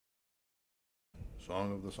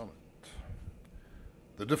Song of the Summit.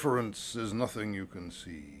 The difference is nothing you can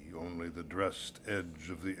see, only the dressed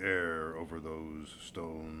edge of the air over those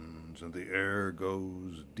stones, and the air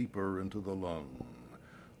goes deeper into the lung,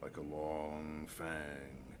 like a long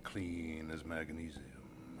fang, clean as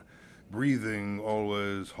magnesium. Breathing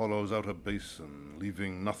always hollows out a basin,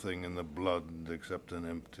 leaving nothing in the blood except an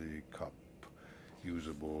empty cup,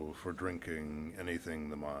 usable for drinking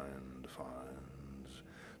anything the mind finds.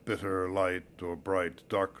 Bitter light or bright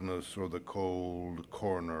darkness or the cold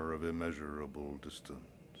corner of immeasurable distance.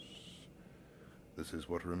 This is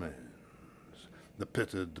what remains. The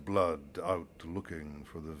pitted blood out looking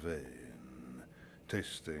for the vein,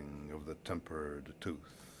 tasting of the tempered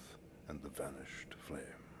tooth and the vanished flame.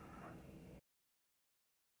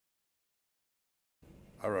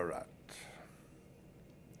 Ararat.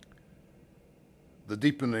 The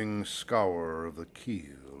deepening scour of the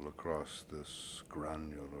keel across this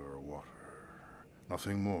granular water.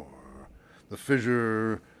 Nothing more. The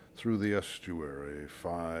fissure through the estuary,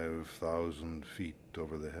 5,000 feet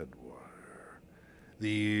over the headwater.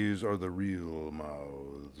 These are the real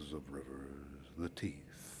mouths of rivers, the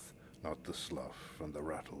teeth, not the slough and the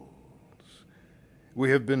rattles.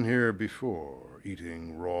 We have been here before,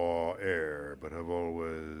 eating raw air, but have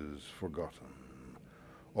always forgotten.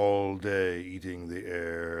 All day eating the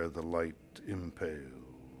air the light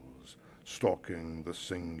impales, stalking the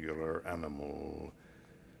singular animal.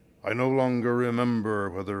 I no longer remember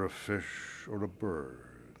whether a fish or a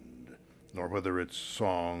bird, nor whether its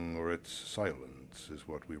song or its silence is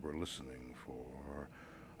what we were listening for.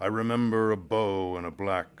 I remember a bow in a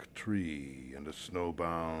black tree and a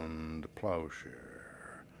snowbound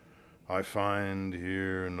plowshare. I find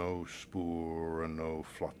here no spoor and no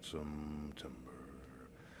flotsam timber.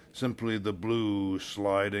 Simply the blue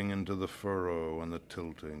sliding into the furrow and the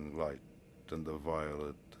tilting light and the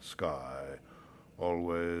violet sky,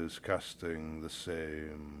 always casting the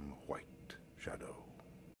same white shadow.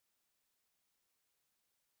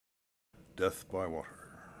 Death by water.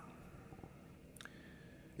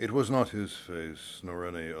 It was not his face, nor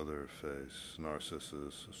any other face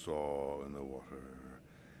Narcissus saw in the water.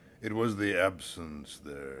 It was the absence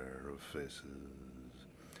there of faces.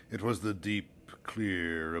 It was the deep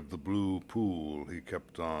clear of the blue pool he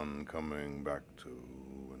kept on coming back to,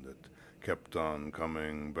 and it kept on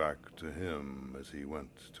coming back to him as he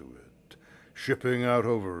went to it, shipping out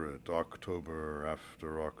over it October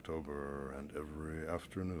after October and every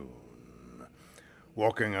afternoon,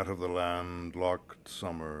 walking out of the landlocked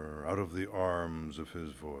summer, out of the arms of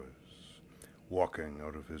his voice, walking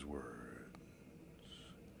out of his words.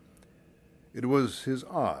 It was his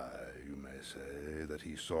eye, you may say, that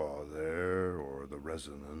he saw there, or the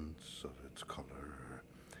resonance of its color.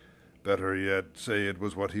 Better yet, say it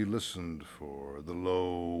was what he listened for, the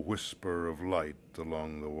low whisper of light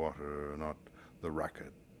along the water, not the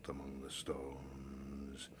racket among the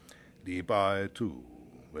stones. Deep eye, too,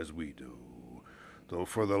 as we do, though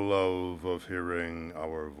for the love of hearing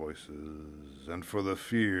our voices, and for the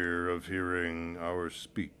fear of hearing our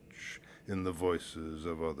speech in the voices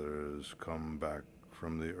of others come back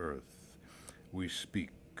from the earth, we speak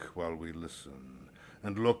while we listen,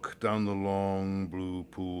 and look down the long blue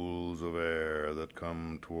pools of air that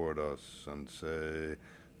come toward us and say,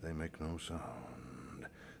 they make no sound,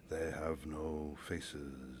 they have no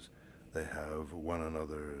faces, they have one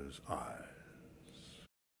another's eyes.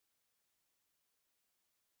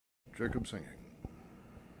 Jacob singing.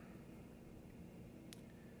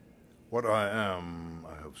 What I am,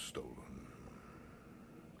 I have stolen.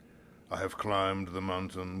 I have climbed the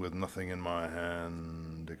mountain with nothing in my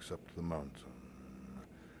hand except the mountain.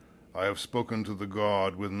 I have spoken to the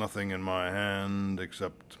god with nothing in my hand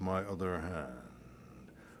except my other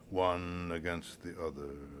hand, one against the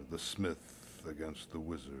other, the smith against the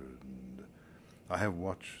wizard. I have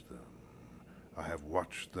watched them. I have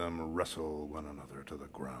watched them wrestle one another to the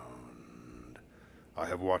ground. I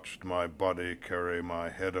have watched my body carry my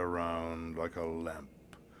head around like a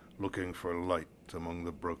lamp, looking for light among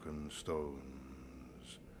the broken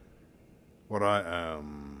stones. What I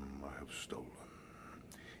am, I have stolen.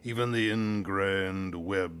 Even the ingrained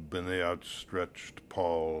web in the outstretched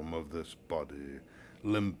palm of this body,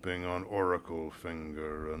 limping on oracle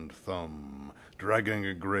finger and thumb, dragging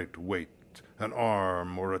a great weight, an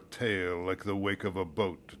arm or a tail like the wake of a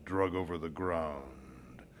boat drug over the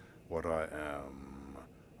ground. What I am,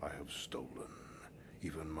 I have stolen,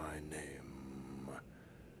 even my name.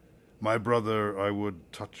 My brother, I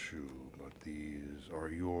would touch you, but these are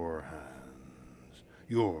your hands,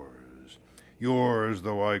 yours,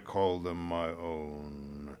 though I call them my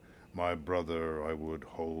own. My brother, I would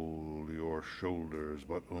hold your shoulders,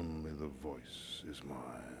 but only the voice is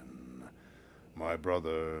mine. My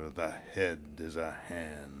brother, the head is a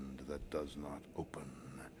hand that does not open,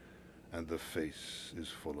 and the face is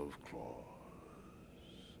full of claws.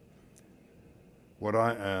 What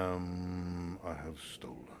I am, I have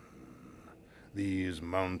stolen. These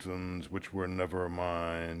mountains, which were never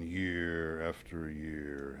mine, year after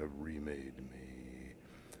year have remade me.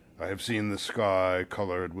 I have seen the sky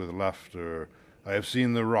colored with laughter. I have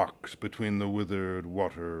seen the rocks between the withered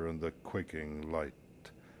water and the quaking light.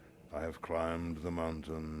 I have climbed the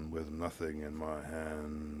mountain with nothing in my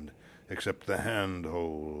hand except the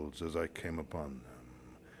handholds as I came upon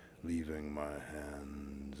them, leaving my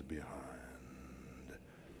hands behind.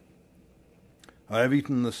 I have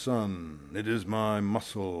eaten the sun, it is my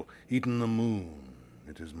muscle, eaten the moon,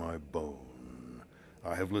 it is my bone.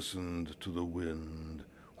 I have listened to the wind,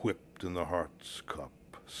 whipped in the heart's cup,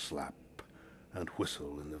 slap and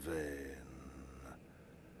whistle in the vein.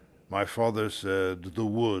 My father said, the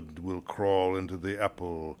wood will crawl into the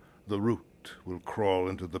apple, the root will crawl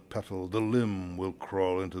into the petal, the limb will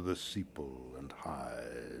crawl into the sepal and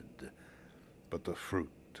hide. But the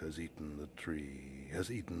fruit has eaten the tree,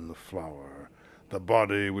 has eaten the flower. The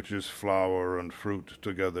body, which is flower and fruit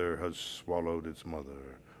together, has swallowed its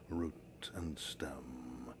mother, root and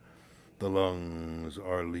stem. The lungs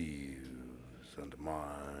are leaves, and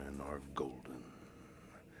mine are golden.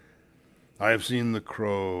 I have seen the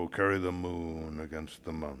crow carry the moon against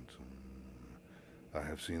the mountain. I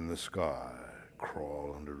have seen the sky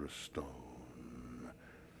crawl under a stone.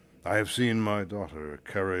 I have seen my daughter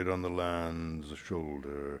carried on the land's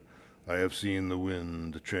shoulder. I have seen the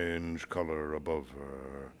wind change color above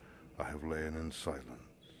her. I have lain in silence,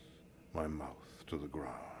 my mouth to the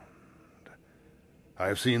ground. I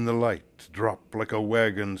have seen the light drop like a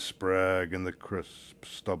wagon sprag in the crisp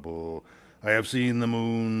stubble. I have seen the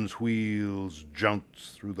moon's wheels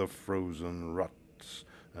jounce through the frozen ruts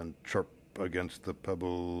and chirp against the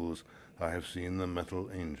pebbles. I have seen the metal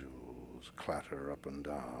angels clatter up and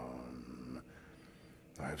down.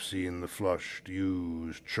 I have seen the flushed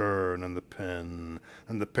ewes churn in the pen,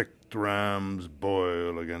 and the picked rams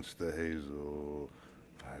boil against the hazel.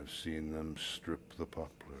 I have seen them strip the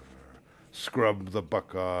poplar, scrub the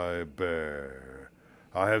buckeye bare.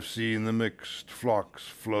 I have seen the mixed flocks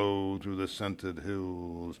flow through the scented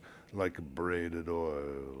hills like braided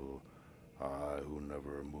oil. I who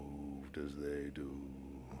never moved as they do.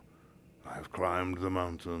 I have climbed the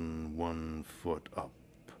mountain 1 foot up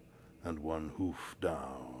and 1 hoof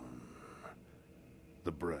down.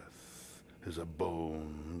 The breath is a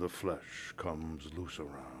bone, the flesh comes loose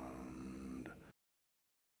around.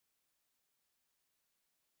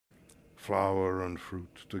 Flower and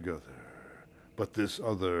fruit together, but this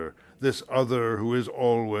other who is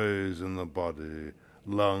always in the body,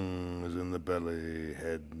 lungs in the belly,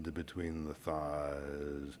 head between the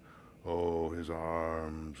thighs. Oh, his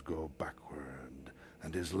arms go backward,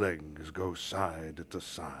 and his legs go side to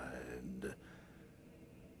side.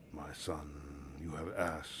 My son, you have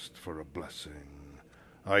asked for a blessing.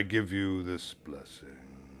 I give you this blessing.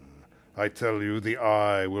 I tell you, the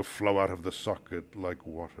eye will flow out of the socket like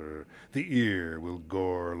water, the ear will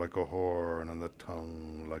gore like a horn, and the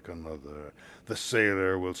tongue like another. The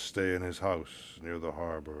sailor will stay in his house near the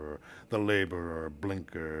harbor, the laborer,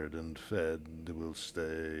 blinkered and fed, will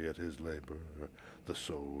stay at his labor, the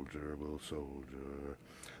soldier will soldier,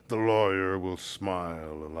 the lawyer will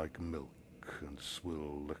smile like milk and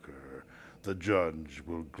swill liquor, the judge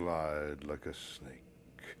will glide like a snake,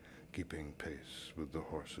 keeping pace with the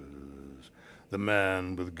horses. The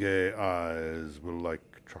man with gay eyes will like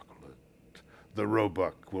chocolate. The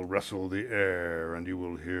roebuck will wrestle the air, and you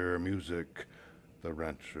will hear music. The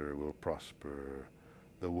rancher will prosper.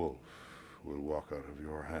 The wolf will walk out of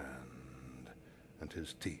your hand, and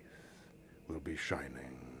his teeth will be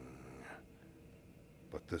shining.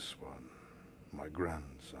 But this one, my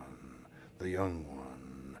grandson, the young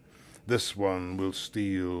one, this one will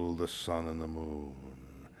steal the sun and the moon,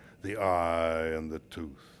 the eye and the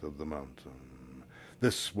tooth of the mountain.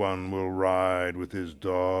 This one will ride with his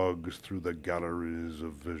dogs through the galleries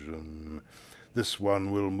of vision. This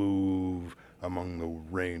one will move among the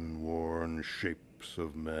rain-worn shapes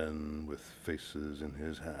of men with faces in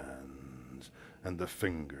his hands and the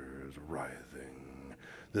fingers writhing.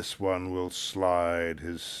 This one will slide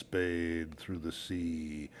his spade through the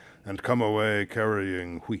sea and come away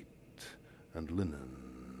carrying wheat and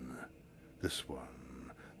linen. This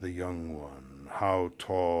one, the young one, how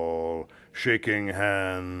tall, shaking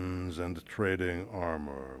hands and trading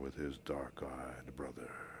armor with his dark-eyed brother.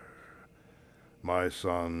 My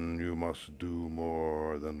son, you must do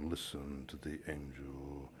more than listen to the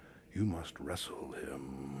angel. You must wrestle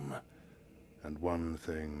him. And one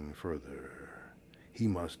thing further, he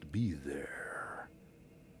must be there.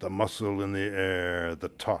 The muscle in the air, the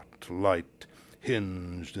taut light,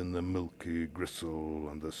 hinged in the milky gristle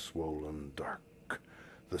and the swollen dark,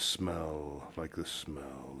 the smell like the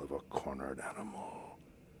smell of a cornered animal.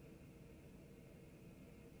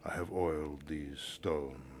 I have oiled these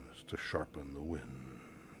stones to sharpen the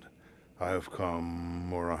wind. I have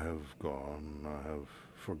come, or I have gone, I have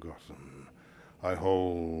forgotten. I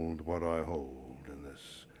hold what I hold in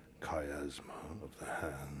this chiasma of the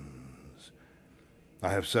hands. I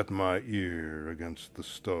have set my ear against the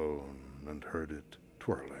stone and heard it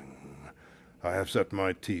twirling. I have set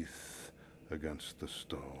my teeth against the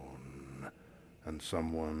stone, and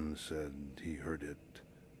someone said he heard it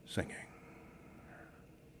singing.